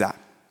believes that.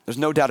 There's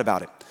no doubt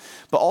about it.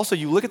 But also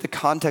you look at the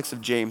context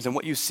of James and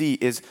what you see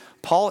is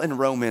Paul in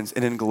Romans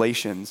and in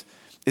Galatians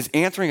is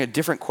answering a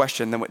different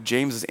question than what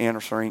James is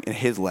answering in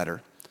his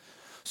letter.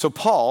 So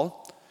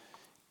Paul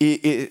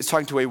is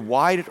talking to a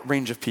wide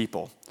range of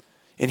people,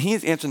 and he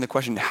is answering the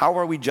question, how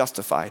are we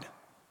justified?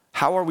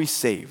 How are we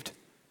saved?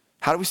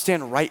 How do we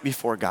stand right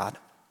before God?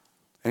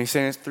 And he's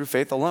saying it's through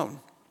faith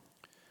alone.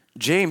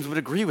 James would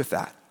agree with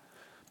that,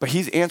 but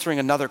he's answering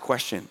another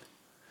question.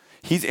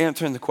 He's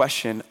answering the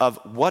question of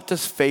what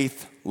does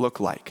faith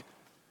look like?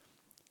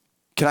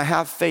 Can I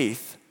have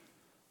faith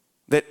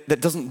that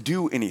doesn't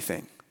do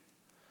anything?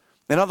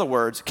 In other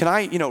words, can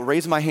I,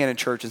 raise my hand in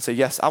church and say,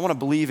 yes, I want to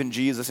believe in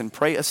Jesus and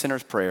pray a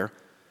sinner's prayer,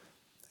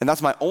 and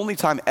that's my only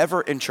time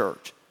ever in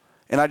church,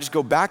 and I just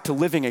go back to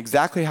living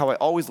exactly how I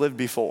always lived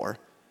before,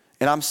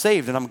 and I'm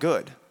saved and I'm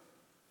good?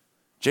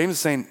 James is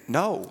saying,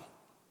 no,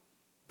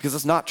 because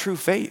it's not true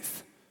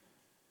faith.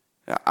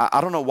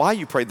 I don't know why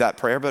you prayed that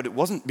prayer, but it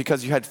wasn't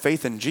because you had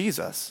faith in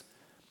Jesus,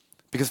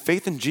 because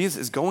faith in Jesus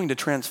is going to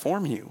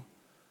transform you.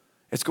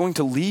 It's going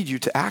to lead you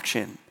to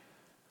action.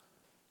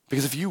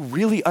 Because if you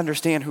really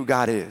understand who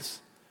God is,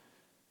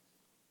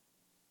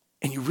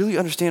 and you really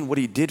understand what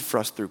he did for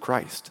us through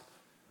Christ,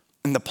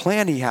 and the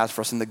plan he has for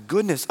us, and the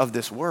goodness of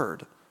this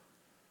word,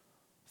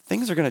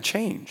 things are going to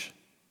change.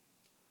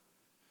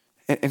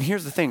 And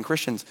here's the thing,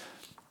 Christians,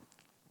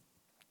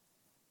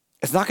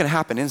 it's not going to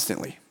happen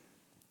instantly.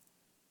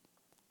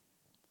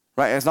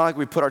 Right? It's not like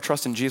we put our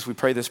trust in Jesus, we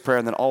pray this prayer,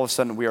 and then all of a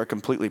sudden we are a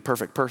completely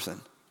perfect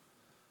person.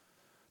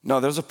 No,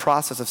 there's a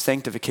process of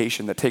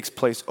sanctification that takes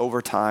place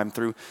over time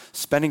through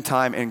spending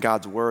time in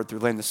God's word, through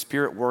letting the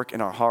Spirit work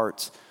in our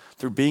hearts,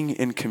 through being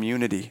in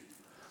community,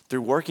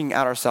 through working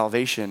out our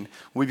salvation.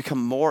 We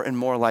become more and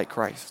more like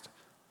Christ.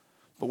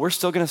 But we're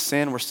still going to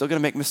sin. We're still going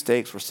to make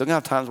mistakes. We're still going to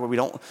have times where we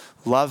don't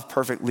love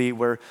perfectly,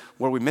 where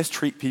we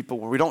mistreat people,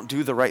 where we don't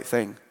do the right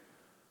thing.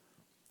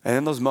 And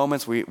in those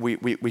moments, we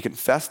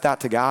confess that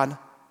to God.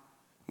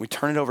 We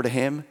turn it over to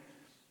him,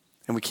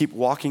 and we keep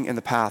walking in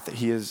the path that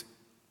he has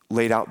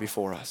laid out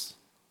before us.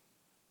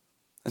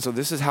 And so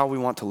this is how we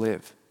want to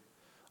live,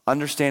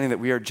 understanding that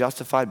we are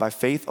justified by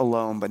faith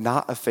alone, but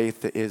not a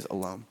faith that is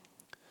alone.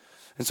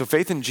 And so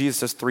faith in Jesus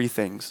does three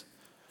things.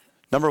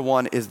 Number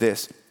one is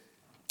this: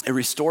 it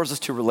restores us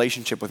to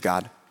relationship with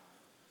God.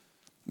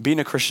 Being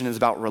a Christian is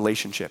about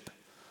relationship.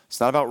 It's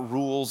not about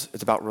rules,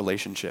 it's about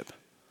relationship.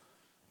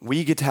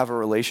 We get to have a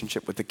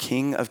relationship with the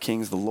King of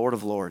Kings, the Lord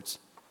of Lords,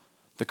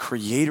 the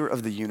creator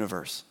of the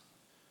universe.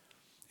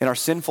 In our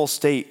sinful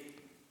state,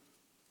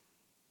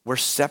 we're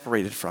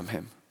separated from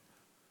him.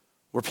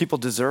 We're people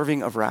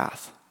deserving of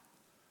wrath.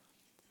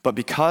 But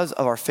because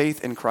of our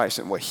faith in Christ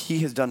and what he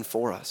has done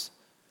for us,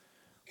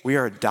 we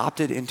are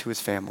adopted into his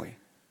family.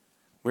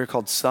 We are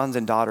called sons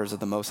and daughters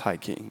of the Most High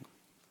King.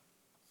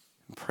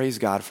 And praise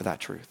God for that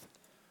truth.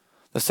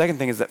 The second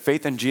thing is that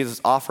faith in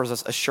Jesus offers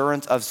us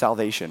assurance of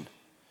salvation.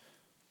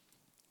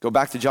 Go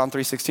back to John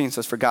 3:16. It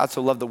says, "For God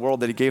so loved the world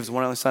that he gave his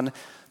one and only Son,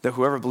 that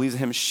whoever believes in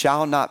him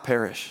shall not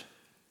perish."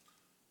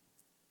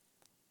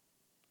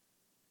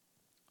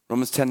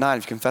 Romans 10:9,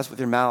 if you confess with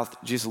your mouth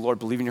Jesus the Lord,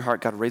 believe in your heart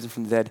God raised him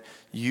from the dead,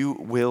 you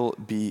will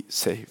be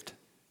saved.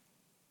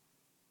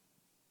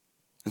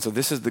 And so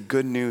this is the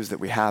good news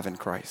that we have in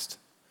Christ.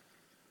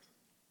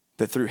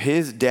 That through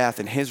his death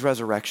and his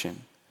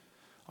resurrection,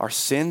 our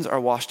sins are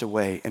washed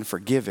away and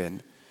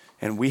forgiven,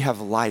 and we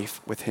have life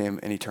with him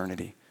in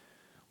eternity.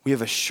 We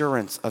have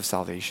assurance of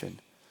salvation.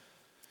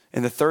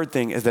 And the third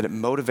thing is that it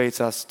motivates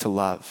us to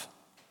love.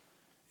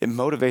 It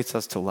motivates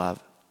us to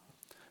love.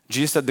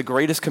 Jesus said the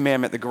greatest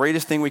commandment, the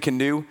greatest thing we can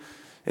do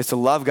is to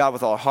love God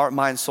with all our heart,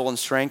 mind, soul, and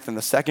strength. And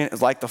the second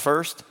is like the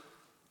first,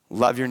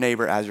 love your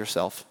neighbor as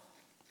yourself.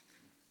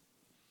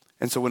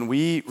 And so when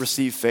we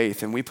receive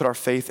faith and we put our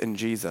faith in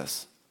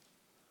Jesus,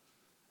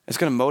 it's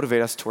going to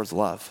motivate us towards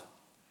love.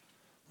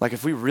 Like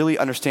if we really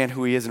understand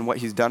who he is and what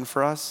he's done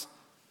for us,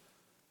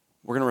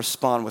 we're going to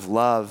respond with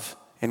love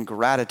and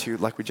gratitude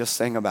like we just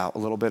sang about a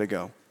little bit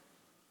ago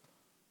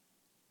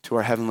to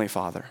our Heavenly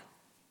Father.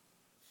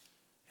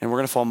 And we're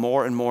going to fall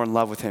more and more in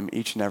love with him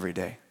each and every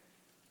day.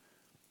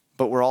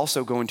 But we're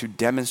also going to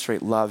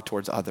demonstrate love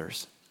towards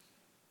others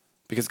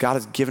because God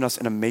has given us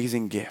an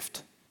amazing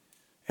gift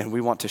and we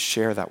want to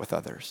share that with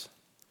others.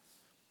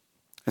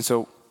 And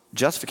so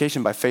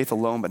justification by faith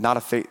alone, but not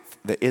a faith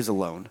that is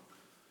alone,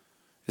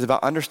 is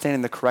about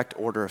understanding the correct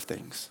order of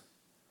things.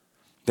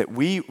 That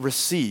we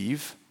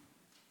receive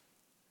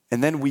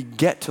and then we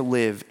get to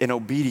live in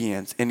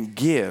obedience and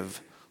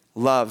give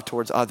love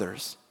towards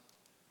others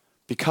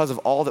because of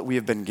all that we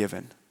have been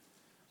given.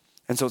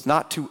 And so it's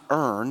not to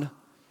earn,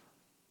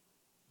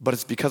 but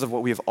it's because of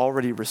what we have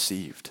already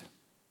received.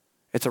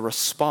 It's a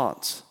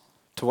response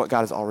to what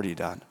God has already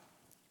done.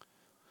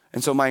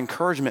 And so my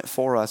encouragement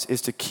for us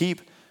is to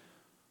keep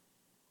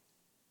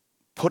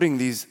putting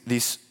these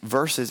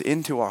verses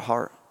into our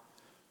heart.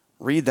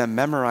 Read them,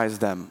 memorize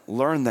them,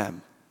 learn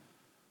them.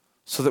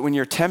 So that when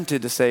you're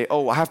tempted to say,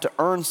 oh, I have to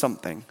earn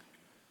something,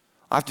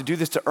 I have to do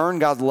this to earn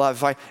God's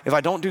love. If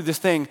I don't do this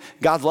thing,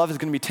 God's love is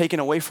going to be taken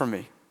away from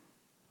me.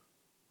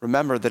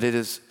 Remember that it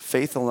is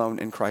faith alone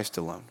in Christ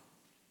alone.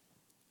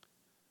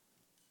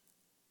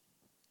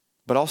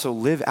 But also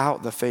live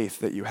out the faith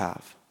that you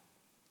have.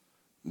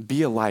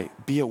 Be a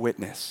light, be a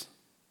witness.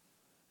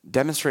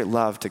 Demonstrate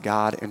love to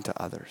God and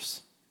to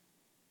others.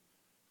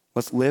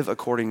 Let's live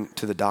according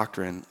to the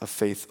doctrine of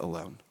faith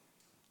alone.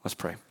 Let's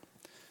pray.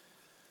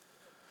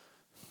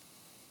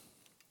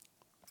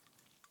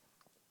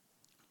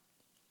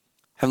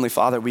 Heavenly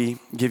Father, we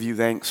give you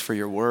thanks for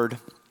your word.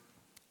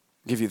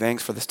 Give you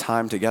thanks for this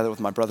time together with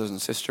my brothers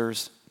and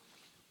sisters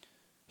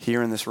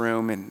here in this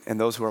room and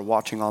those who are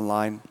watching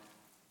online.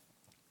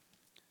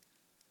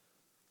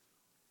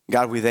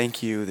 God, we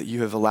thank you that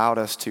you have allowed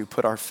us to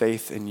put our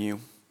faith in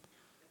you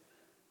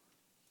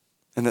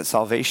and that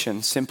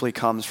salvation simply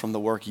comes from the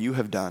work you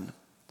have done.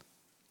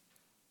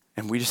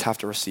 And we just have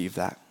to receive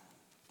that.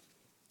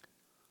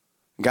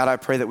 God, I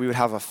pray that we would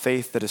have a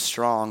faith that is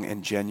strong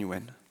and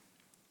genuine.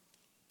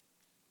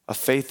 A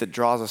faith that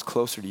draws us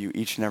closer to you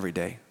each and every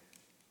day.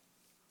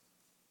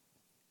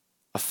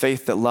 A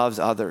faith that loves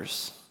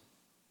others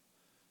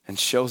and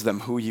shows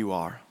them who you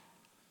are.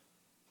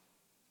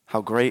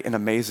 How great and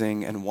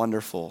amazing and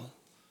wonderful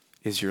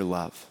is your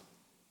love.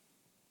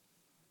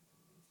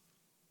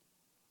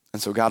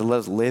 And so God, let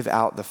us live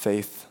out the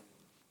faith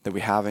that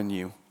we have in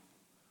you.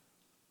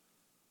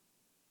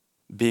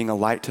 Being a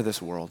light to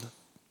this world.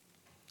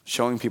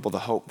 Showing people the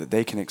hope that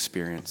they can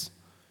experience.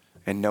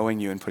 And knowing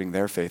you and putting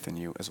their faith in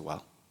you as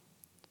well.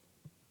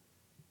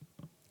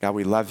 God,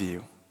 we love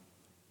you.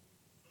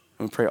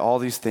 And we pray all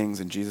these things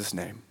in Jesus'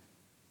 name.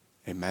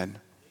 Amen.